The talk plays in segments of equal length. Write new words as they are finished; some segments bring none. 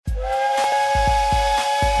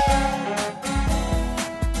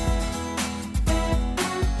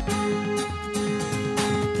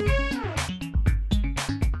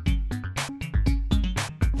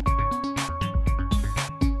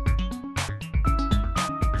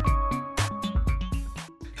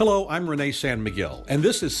Hello, I'm Renee San Miguel, and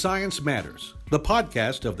this is Science Matters, the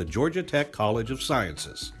podcast of the Georgia Tech College of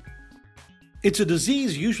Sciences. It's a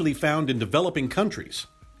disease usually found in developing countries.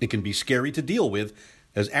 It can be scary to deal with,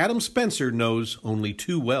 as Adam Spencer knows only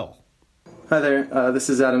too well. Hi there, this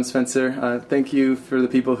is Adam Spencer. Thank you for the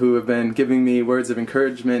people who have been giving me words of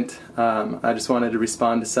encouragement. I just wanted to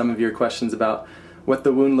respond to some of your questions about what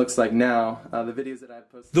the wound looks like now. The videos that I've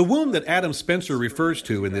posted. The wound that Adam Spencer refers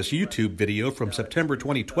to in this YouTube video from September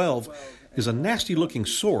 2012 is a nasty-looking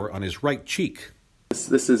sore on his right cheek.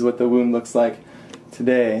 This is what the wound looks like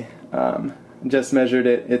today. Just measured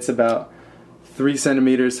it. It's about 3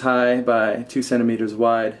 centimeters high by 2 centimeters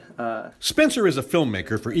wide. Spencer is a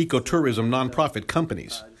filmmaker for ecotourism nonprofit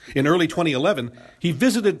companies. In early 2011, he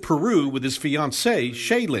visited Peru with his fiancée,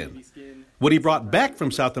 Shaylin. What he brought back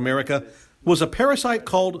from South America was a parasite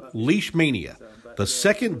called leishmania, the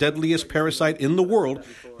second deadliest parasite in the world,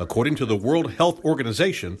 according to the World Health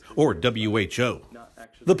Organization, or WHO.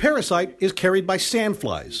 The parasite is carried by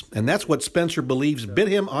sandflies, and that's what Spencer believes bit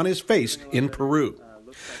him on his face in Peru.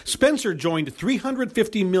 Spencer joined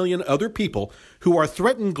 350 million other people who are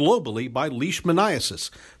threatened globally by leishmaniasis,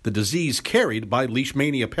 the disease carried by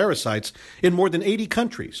leishmania parasites in more than 80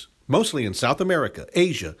 countries, mostly in South America,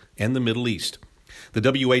 Asia, and the Middle East. The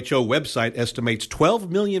WHO website estimates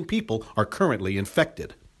 12 million people are currently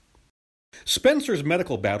infected. Spencer's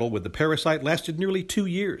medical battle with the parasite lasted nearly 2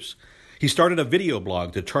 years. He started a video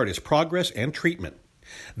blog to chart his progress and treatment.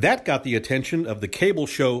 That got the attention of the cable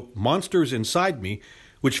show Monsters Inside Me,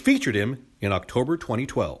 which featured him in October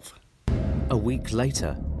 2012. A week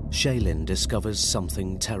later, Shaylin discovers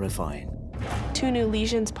something terrifying. 2 new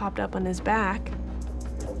lesions popped up on his back,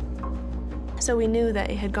 so we knew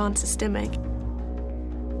that it had gone systemic.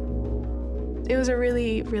 It was a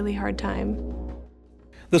really, really hard time.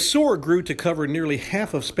 The sore grew to cover nearly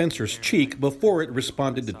half of Spencer's cheek before it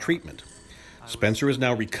responded to treatment. Spencer is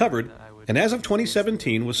now recovered, and as of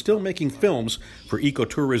 2017 was still making films for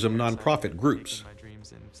ecotourism nonprofit groups.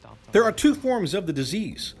 There are 2 forms of the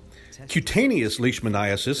disease. Cutaneous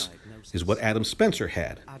leishmaniasis is what Adam Spencer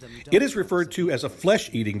had. It is referred to as a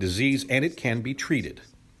flesh-eating disease, and it can be treated.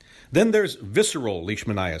 Then there's visceral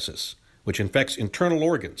leishmaniasis, which infects internal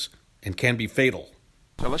organs and can be fatal.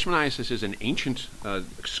 So leishmaniasis is an ancient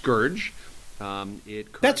scourge.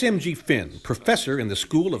 That's M.G. Finn, professor in the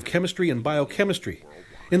School of Chemistry and Biochemistry.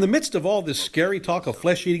 In the midst of all this scary talk of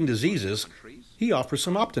flesh-eating diseases, he offers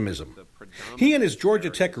some optimism. He and his Georgia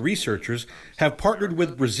Tech researchers have partnered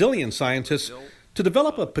with Brazilian scientists to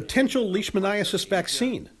develop a potential leishmaniasis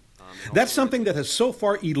vaccine. That's something that has so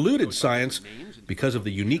far eluded science because of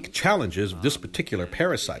the unique challenges of this particular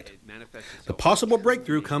parasite. The possible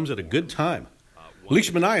breakthrough comes at a good time.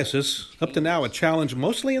 Leishmaniasis, up to now a challenge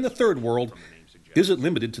mostly in the third world, isn't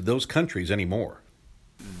limited to those countries anymore.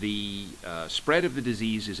 The spread of the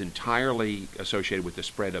disease is entirely associated with the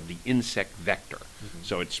spread of the insect vector.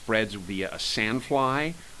 So it spreads via a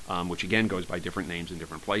sandfly, which again goes by different names in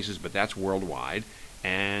different places, but that's worldwide.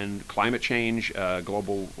 And climate change,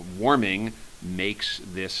 global warming, makes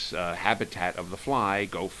this habitat of the fly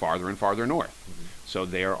go farther and farther north. So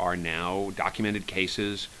there are now documented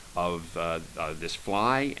cases of this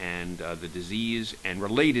fly and the disease and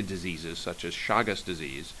related diseases such as Chagas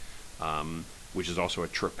disease, which is also a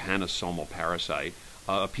trypanosomal parasite,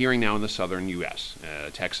 appearing now in the southern U.S.,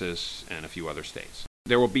 Texas, and a few other states.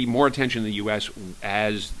 There will be more attention in the U.S.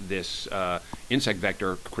 as this insect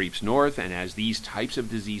vector creeps north and as these types of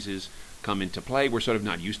diseases come into play. We're sort of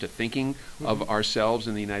not used to thinking of ourselves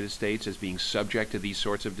in the United States as being subject to these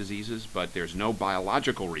sorts of diseases, but there's no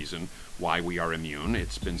biological reason why we are immune.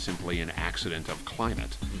 It's been simply an accident of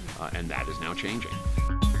climate, and that is now changing.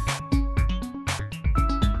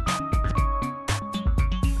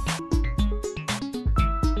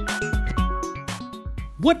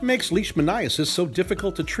 What makes leishmaniasis so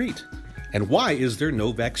difficult to treat? And why is there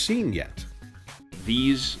no vaccine yet?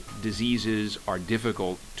 These diseases are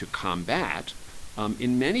difficult to combat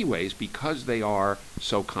in many ways because they are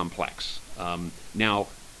so complex. Now,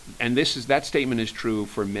 and that statement is true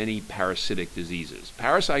for many parasitic diseases.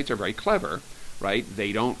 Parasites are very clever, right?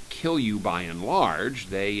 They don't kill you by and large.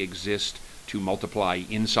 They exist to multiply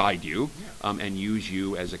inside you and use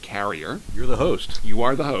you as a carrier. You're the host. You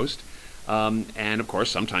are the host. And of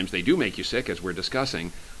course, sometimes they do make you sick, as we're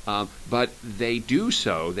discussing. But they do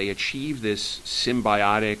so, they achieve this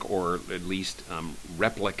symbiotic or at least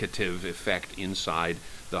replicative effect inside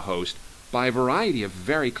the host by a variety of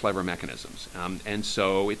very clever mechanisms. And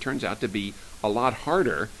so it turns out to be a lot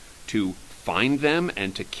harder to find them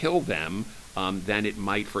and to kill them than it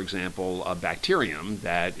might, for example, a bacterium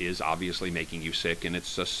that is obviously making you sick, and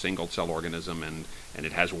it's a single-cell organism, and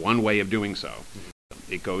it has one way of doing so.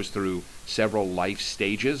 It goes through several life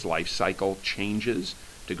stages, life cycle changes,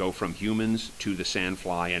 to go from humans to the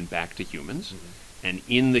sandfly and back to humans. And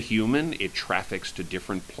in the human, it traffics to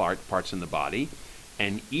different parts in the body,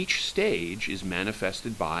 and each stage is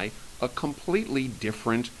manifested by a completely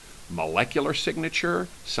different molecular signature,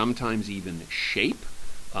 sometimes even shape,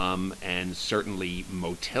 and certainly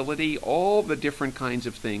motility, all the different kinds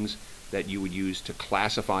of things that you would use to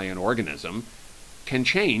classify an organism can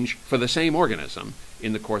change for the same organism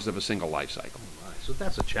in the course of a single life cycle. So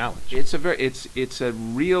that's a challenge. It's a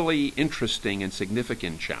really interesting and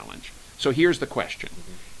significant challenge. So here's the question.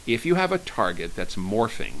 If you have a target that's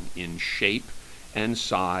morphing in shape and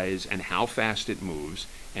size and how fast it moves,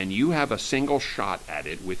 and you have a single shot at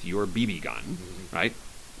it with your BB gun, right?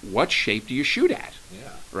 What shape do you shoot at?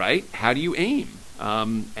 Right? How do you aim?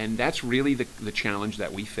 And that's really the challenge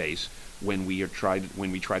that we face when we try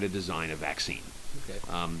to design a vaccine.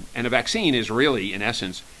 And a vaccine is really, in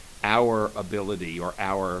essence, our ability or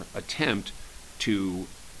our attempt to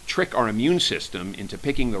trick our immune system into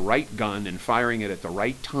picking the right gun and firing it at the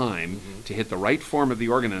right time to hit the right form of the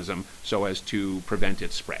organism so as to prevent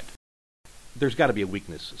its spread. There's got to be a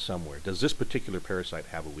weakness somewhere. Does this particular parasite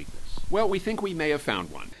have a weakness? Well, we think we may have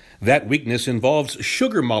found one. That weakness involves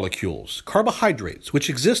sugar molecules, carbohydrates, which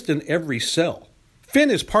exist in every cell.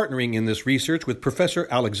 Finn is partnering in this research with Professor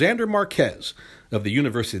Alexander Marques of the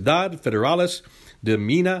Universidade Federales de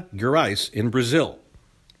Minas Gerais in Brazil.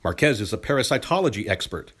 Marques is a parasitology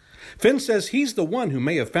expert. Finn says he's the one who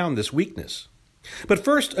may have found this weakness. But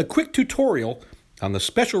first, a quick tutorial on the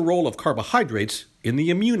special role of carbohydrates in the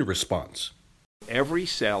immune response. Every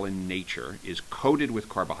cell in nature is coated with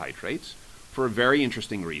carbohydrates for a very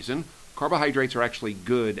interesting reason. Carbohydrates are actually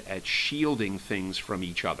good at shielding things from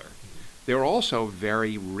each other. They're also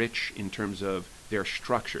very rich in terms of their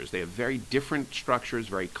structures. They have very different structures,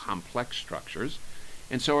 very complex structures.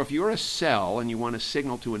 And so if you're a cell and you want to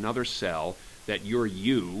signal to another cell that you're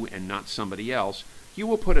you and not somebody else, you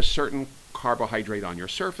will put a certain carbohydrate on your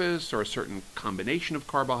surface or a certain combination of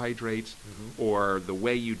carbohydrates, or the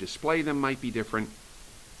way you display them might be different,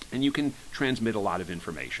 and you can transmit a lot of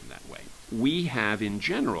information that way. We have, in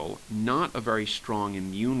general, not a very strong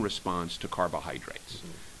immune response to carbohydrates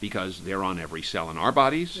because they're on every cell in our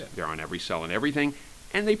bodies, they're on every cell in everything,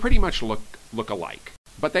 and they pretty much look alike.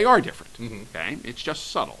 But they are different, okay? It's just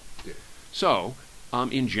subtle. So,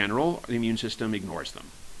 in general, the immune system ignores them.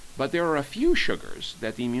 But there are a few sugars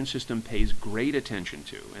that the immune system pays great attention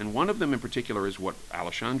to, and one of them in particular is what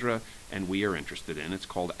Alexandra and we are interested in. It's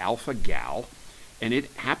called alpha-gal, and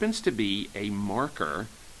it happens to be a marker,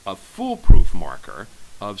 a foolproof marker,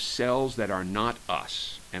 of cells that are not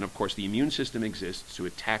us. And of course, the immune system exists to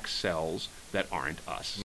attack cells that aren't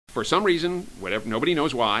us. For some reason, nobody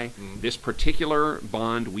knows why, this particular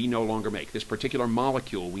bond we no longer make, this particular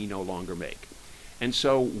molecule we no longer make. And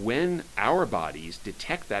so when our bodies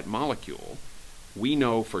detect that molecule, we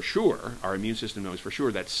know for sure, our immune system knows for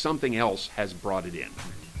sure, that something else has brought it in.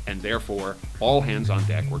 And therefore, all hands on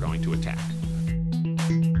deck, we're going to attack.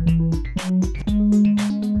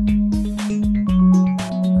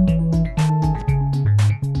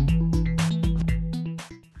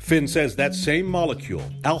 Finn says that same molecule,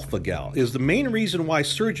 alpha-gal, is the main reason why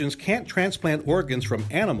surgeons can't transplant organs from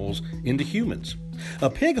animals into humans. A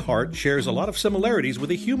pig heart shares a lot of similarities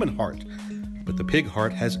with a human heart, but the pig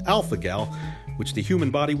heart has alpha-gal, which the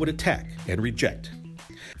human body would attack and reject.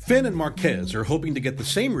 Finn and Marques are hoping to get the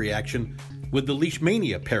same reaction with the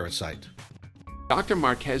Leishmania parasite. Dr.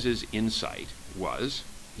 Marques's insight was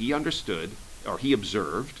he understood, or he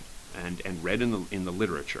observed and read in the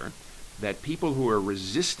literature, that people who are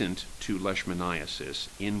resistant to leishmaniasis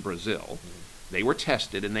in Brazil, they were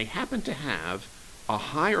tested and they happened to have a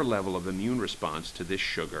higher level of immune response to this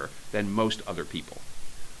sugar than most other people.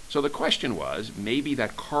 So the question was, maybe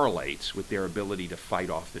that correlates with their ability to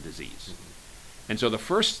fight off the disease. And so the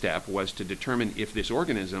first step was to determine if this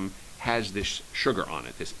organism has this sugar on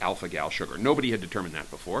it, this alpha-gal sugar. Nobody had determined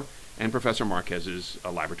that before, and Professor Marques's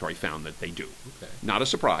laboratory found that they do. Not a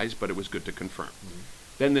surprise, but it was good to confirm.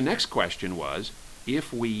 Then the next question was,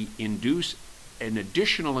 if we induce an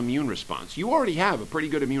additional immune response, you already have a pretty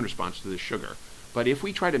good immune response to this sugar, but if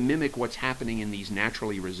we try to mimic what's happening in these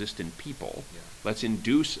naturally resistant people, let's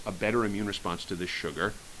induce a better immune response to this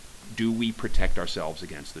sugar, do we protect ourselves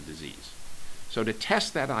against the disease? So to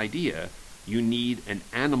test that idea, you need an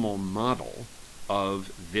animal model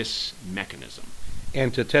of this mechanism.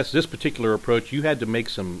 And to test this particular approach, you had to make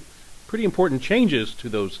some pretty important changes to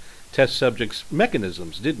those test subjects'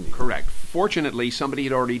 mechanisms, didn't he? Correct. Fortunately, somebody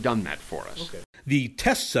had already done that for us. Okay. The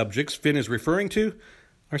test subjects Finn is referring to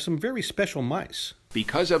are some very special mice.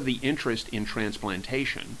 Because of the interest in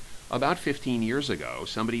transplantation, about 15 years ago,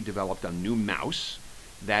 somebody developed a new mouse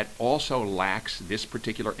that also lacks this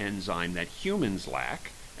particular enzyme that humans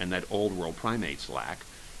lack and that old world primates lack,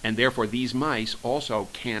 and therefore these mice also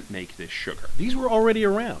can't make this sugar. These were already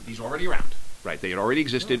around. These were already around. Right, they had already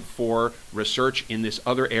existed for research in this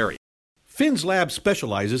other area. Finn's lab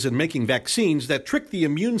specializes in making vaccines that trick the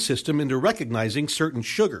immune system into recognizing certain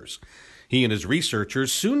sugars. He and his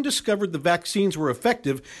researchers soon discovered the vaccines were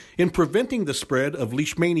effective in preventing the spread of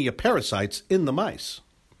Leishmania parasites in the mice.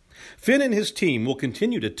 Finn and his team will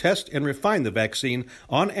continue to test and refine the vaccine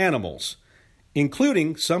on animals,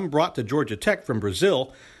 including some brought to Georgia Tech from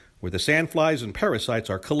Brazil, where the sandflies and parasites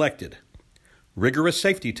are collected. Rigorous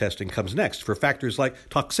safety testing comes next for factors like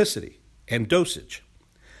toxicity and dosage.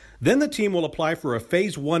 Then the team will apply for a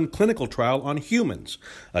Phase 1 clinical trial on humans,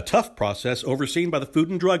 a tough process overseen by the Food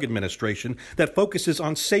and Drug Administration that focuses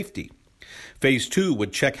on safety. Phase 2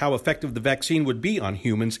 would check how effective the vaccine would be on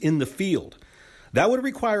humans in the field. That would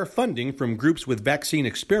require funding from groups with vaccine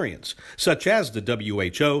experience, such as the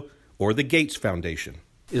WHO or the Gates Foundation.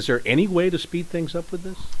 Is there any way to speed things up with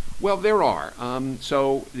this? Well, there are.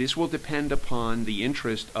 So this will depend upon the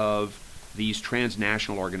interest of these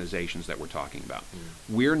transnational organizations that we're talking about.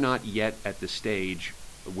 We're not yet at the stage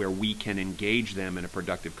where we can engage them in a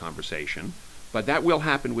productive conversation, but that will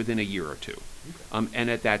happen within a year or two. And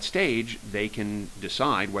at that stage, they can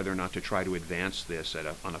decide whether or not to try to advance this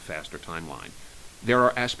on a faster timeline. There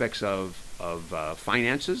are aspects of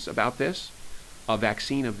finances about this. A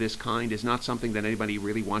vaccine of this kind is not something that anybody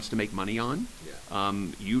really wants to make money on.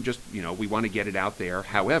 We want to get it out there.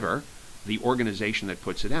 However, the organization that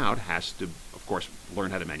puts it out has to, of course,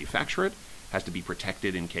 learn how to manufacture it, has to be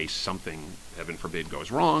protected in case something, heaven forbid,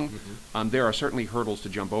 goes wrong. There are certainly hurdles to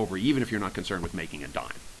jump over, even if you're not concerned with making a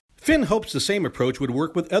dime. Finn hopes the same approach would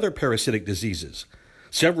work with other parasitic diseases.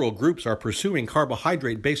 Several groups are pursuing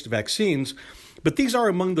carbohydrate-based vaccines, but these are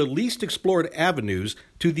among the least explored avenues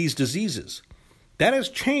to these diseases. That has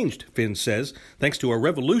changed, Finn says, thanks to a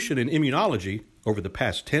revolution in immunology over the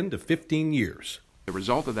past 10 to 15 years. The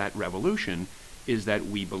result of that revolution is that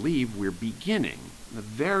we believe we're beginning, the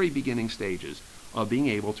very beginning stages, of being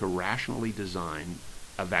able to rationally design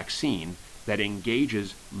a vaccine that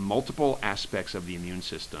engages multiple aspects of the immune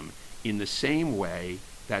system in the same way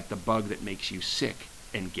that the bug that makes you sick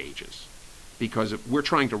engages. Because if we're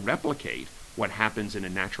trying to replicate what happens in a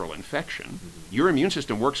natural infection, your immune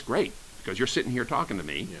system works great. Because you're sitting here talking to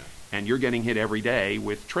me, and you're getting hit every day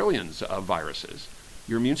with trillions of viruses.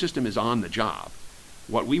 Your immune system is on the job.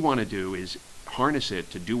 What we want to do is harness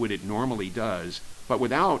it to do what it normally does, but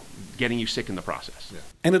without getting you sick in the process.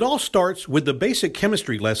 And it all starts with the basic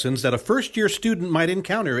chemistry lessons that a first-year student might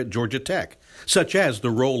encounter at Georgia Tech, such as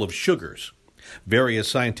the role of sugars. Various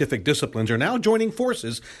scientific disciplines are now joining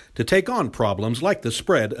forces to take on problems like the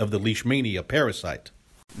spread of the Leishmania parasite.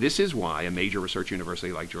 This is why a major research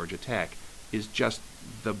university like Georgia Tech is just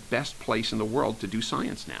the best place in the world to do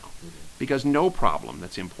science now. Because no problem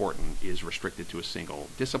that's important is restricted to a single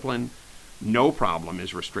discipline. No problem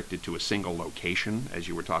is restricted to a single location, as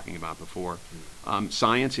you were talking about before.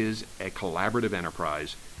 Science is a collaborative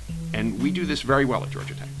enterprise, and we do this very well at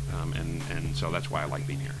Georgia Tech. And so that's why I like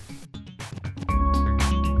being here.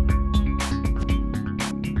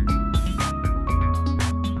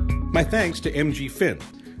 My thanks to M.G. Finn,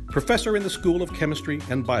 professor in the School of Chemistry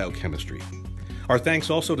and Biochemistry. Our thanks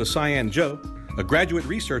also to Cyan Zhou, a graduate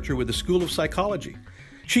researcher with the School of Psychology.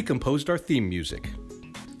 She composed our theme music.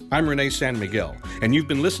 I'm Renee San Miguel, and you've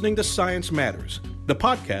been listening to Science Matters, the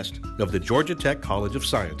podcast of the Georgia Tech College of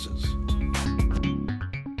Sciences.